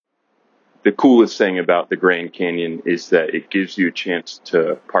the coolest thing about the Grand Canyon is that it gives you a chance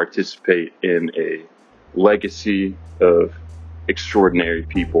to participate in a legacy of extraordinary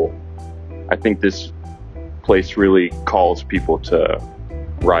people. I think this place really calls people to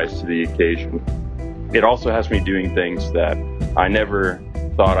rise to the occasion. It also has me doing things that I never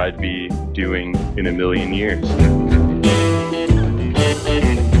thought I'd be doing in a million years.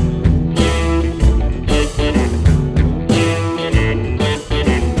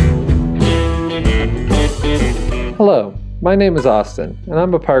 Hello, my name is Austin, and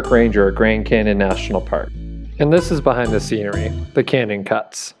I'm a park ranger at Grand Canyon National Park. And this is behind the scenery, the Canyon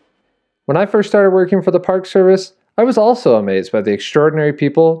Cuts. When I first started working for the Park Service, I was also amazed by the extraordinary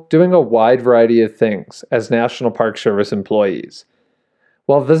people doing a wide variety of things as National Park Service employees.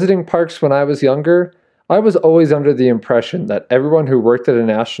 While visiting parks when I was younger, I was always under the impression that everyone who worked at a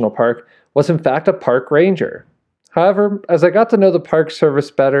national park was in fact a park ranger. However, as I got to know the Park Service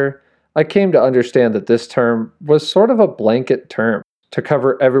better, I came to understand that this term was sort of a blanket term to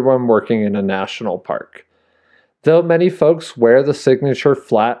cover everyone working in a national park. Though many folks wear the signature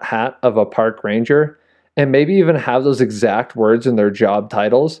flat hat of a park ranger, and maybe even have those exact words in their job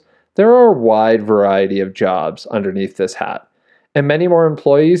titles, there are a wide variety of jobs underneath this hat, and many more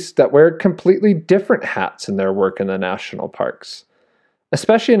employees that wear completely different hats in their work in the national parks.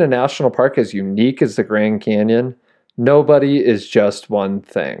 Especially in a national park as unique as the Grand Canyon, nobody is just one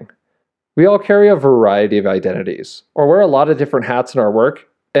thing. We all carry a variety of identities, or wear a lot of different hats in our work,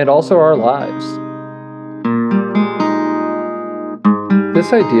 and also our lives.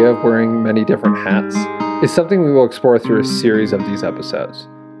 This idea of wearing many different hats is something we will explore through a series of these episodes.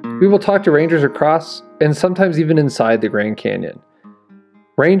 We will talk to rangers across, and sometimes even inside the Grand Canyon.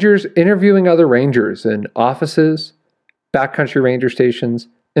 Rangers interviewing other rangers in offices, backcountry ranger stations,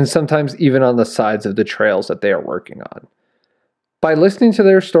 and sometimes even on the sides of the trails that they are working on. By listening to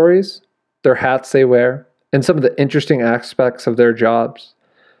their stories, their hats they wear, and some of the interesting aspects of their jobs,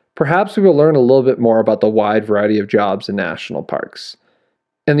 perhaps we will learn a little bit more about the wide variety of jobs in national parks,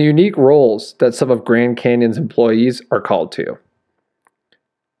 and the unique roles that some of Grand Canyon's employees are called to.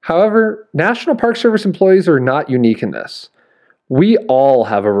 However, National Park Service employees are not unique in this. We all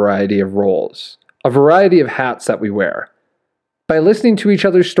have a variety of roles, a variety of hats that we wear. By listening to each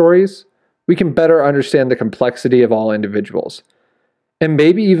other's stories, we can better understand the complexity of all individuals, and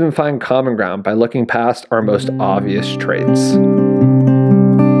maybe even find common ground by looking past our most obvious traits.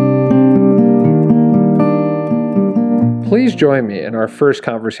 Please join me in our first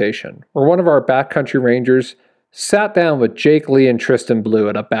conversation, where one of our backcountry rangers sat down with Jake Lee and Tristan Blue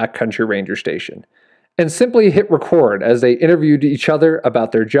at a backcountry ranger station, and simply hit record as they interviewed each other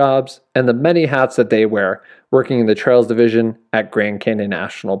about their jobs and the many hats that they wear working in the Trails Division at Grand Canyon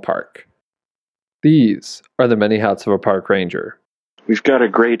National Park. These are the many hats of a park ranger. We've got a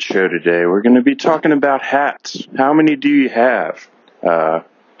great show today. We're going to be talking about hats. How many do you have? How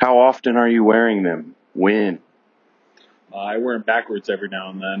often are you wearing them? When? I wear them backwards every now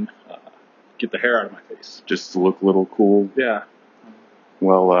and then. Get the hair out of my face. Just to look a little cool? Yeah.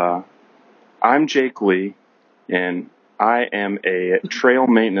 Well, I'm Jake Lee, and I am a trail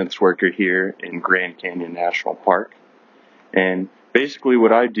maintenance worker here in Grand Canyon National Park. And basically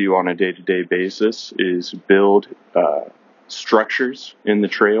what I do on a day-to-day basis is build structures in the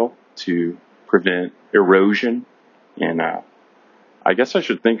trail to prevent erosion. And I guess I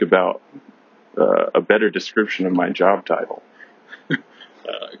should think about a better description of my job title.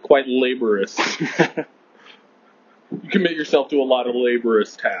 Quite laborious. You commit yourself to a lot of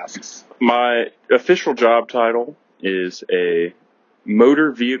laborious tasks. My official job title is a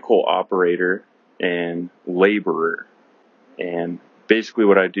motor vehicle operator and laborer. And basically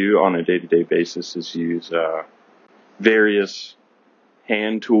what I do on a day-to-day basis is use various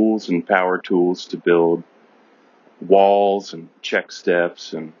hand tools and power tools to build walls and check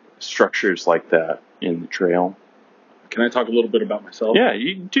steps and structures like that in the trail. Can I talk a little bit about myself? Yeah,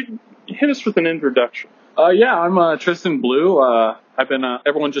 you hit us with an introduction. Yeah, I'm Tristan Blue.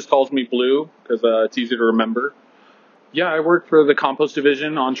 Everyone just calls me Blue because it's easy to remember. Yeah, I work for the compost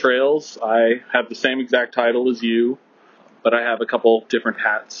division on trails. I have the same exact title as you, but I have a couple different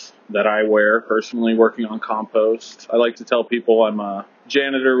hats that I wear personally working on compost. I like to tell people I'm a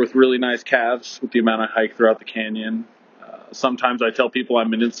janitor with really nice calves with the amount I hike throughout the canyon. Sometimes I tell people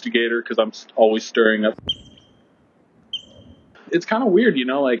I'm an instigator because I'm always stirring up. It's kind of weird,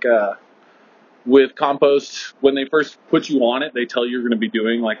 with compost, when they first put you on it, they tell you you're going to be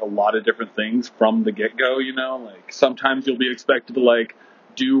doing a lot of different things from the get-go, sometimes you'll be expected to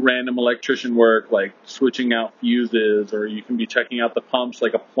do random electrician work, like switching out fuses, or you can be checking out the pumps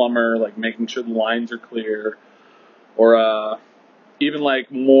like a plumber, like making sure the lines are clear, or even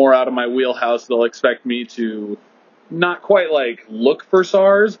like more out of my wheelhouse, they'll expect me to not quite like look for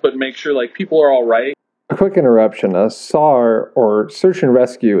SARs, but make sure like people are all right. A quick interruption. A SAR, or search and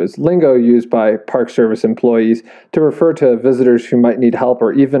rescue, is lingo used by Park Service employees to refer to visitors who might need help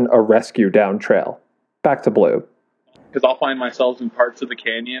or even a rescue down trail. Back to Blue. Because I'll find myself in parts of the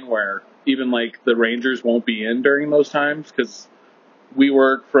canyon where even like the rangers won't be in during those times because we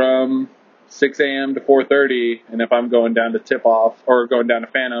work from 6 a.m. to 4:30, and if I'm going down to tip off or going down to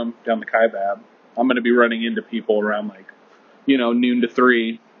Phantom, down the Kaibab, I'm going to be running into people around like, noon to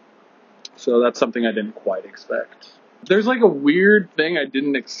 3. So that's something I didn't quite expect. There's like a weird thing I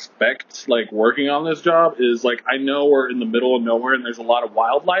didn't expect, like working on this job is like, I know we're in the middle of nowhere and there's a lot of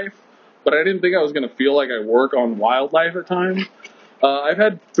wildlife, but I didn't think I was going to feel like I work on wildlife at times. I've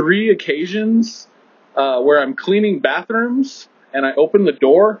had 3 occasions where I'm cleaning bathrooms and I open the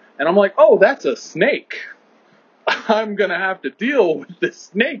door and I'm like, oh, that's a snake. I'm going to have to deal with this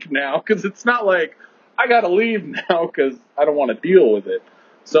snake now because it's not like I got to leave now because I don't want to deal with it.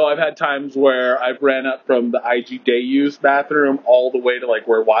 So I've had times where I've ran up from the IG day use bathroom all the way to like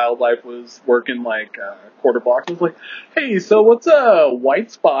where wildlife was working like quarter block. I was like, hey, so what's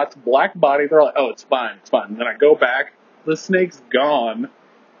white spots, black body? They're like, oh, it's fine. And then I go back, the snake's gone.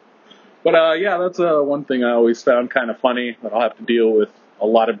 But yeah, that's one thing I always found kind of funny, that I'll have to deal with a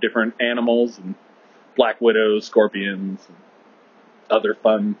lot of different animals and black widows, scorpions, and other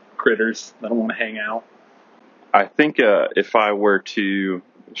fun critters that don't want to hang out. I think if I were to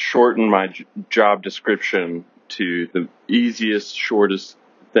shorten my job description to the easiest, shortest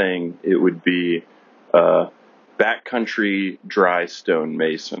thing, it would be backcountry dry stone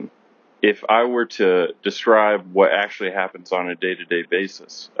mason. If I were to describe what actually happens on a day-to-day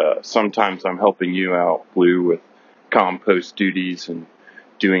basis, sometimes I'm helping you out, Blue, with compost duties and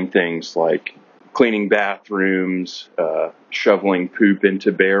doing things like cleaning bathrooms, shoveling poop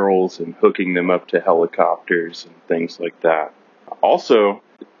into barrels and hooking them up to helicopters and things like that. Also,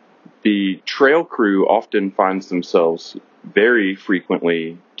 the trail crew often finds themselves very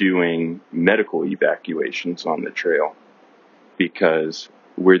frequently doing medical evacuations on the trail because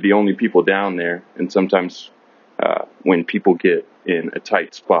we're the only people down there, and sometimes when people get in a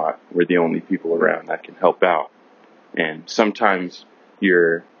tight spot, we're the only people around that can help out. And sometimes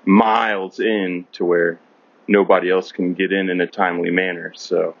you're miles in to where nobody else can get in a timely manner,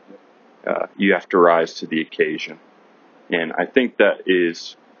 so you have to rise to the occasion. And I think that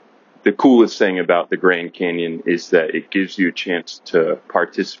is the coolest thing about the Grand Canyon, is that it gives you a chance to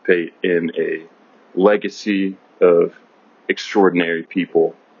participate in a legacy of extraordinary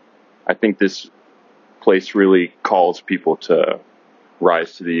people. I think this place really calls people to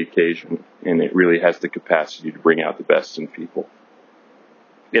rise to the occasion, and it really has the capacity to bring out the best in people.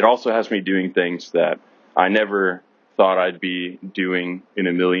 It also has me doing things that I never thought I'd be doing in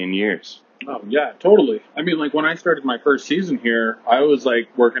a million years. Oh, yeah, totally. I mean, like when I started my first season here, I was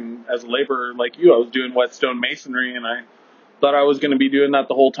like working as a laborer like you. I was doing whetstone masonry, and I thought I was going to be doing that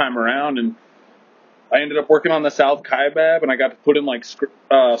the whole time around. And I ended up working on the South Kaibab, and I got to put in like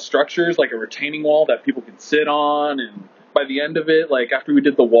structures, like a retaining wall that people could sit on. And by the end of it, like after we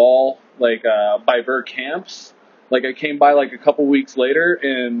did the wall, like by Ver Camps, like I came by like a couple weeks later,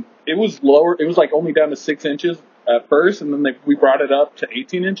 and it was lower. It was like only down to 6 inches at first, and then we brought it up to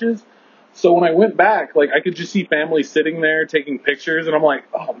 18 inches. So when I went back, like I could just see families sitting there taking pictures, and I'm like,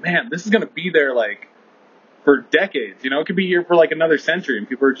 oh man, this is gonna be there like for decades. It could be here for like another century, and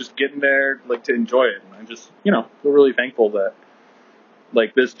people are just getting there like to enjoy it. And I just, feel really thankful that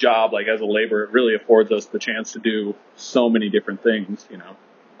like this job, like as a laborer, it really affords us the chance to do so many different things.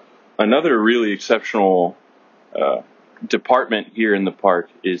 Another really exceptional department here in the park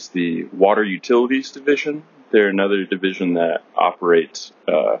is the Water Utilities Division. They're another division that operates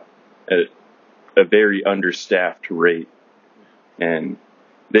at a very understaffed rate, and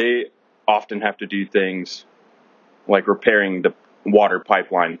they often have to do things like repairing the water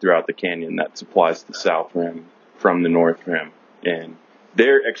pipeline throughout the canyon that supplies the South Rim from the North Rim. And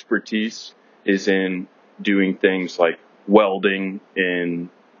their expertise is in doing things like welding and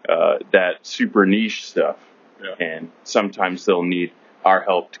that super niche stuff. Yeah. And sometimes they'll need our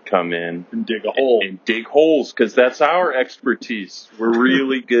help to come in and dig a hole. And dig holes, because that's our expertise. We're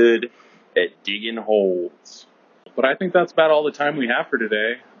really good at digging holes. But I think that's about all the time we have for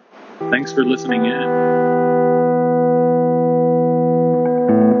today. Thanks for listening in.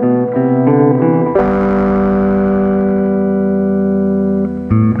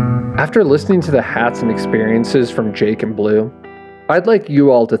 After listening to the hats and experiences from Jake and Blue, I'd like you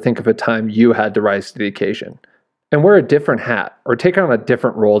all to think of a time you had to rise to the occasion and wear a different hat or take on a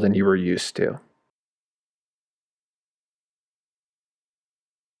different role than you were used to.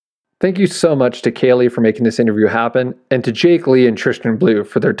 Thank you so much to Kaylee for making this interview happen, and to Jake Lee and Tristan Blue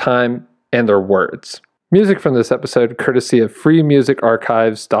for their time and their words. Music from this episode courtesy of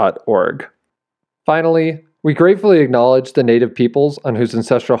freemusicarchives.org. Finally, we gratefully acknowledge the Native peoples on whose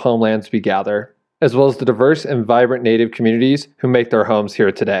ancestral homelands we gather, as well as the diverse and vibrant Native communities who make their homes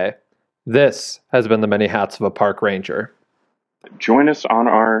here today. This has been the Many Hats of a Park Ranger. Join us on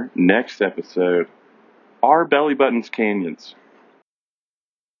our next episode, Are Belly Buttons Canyons?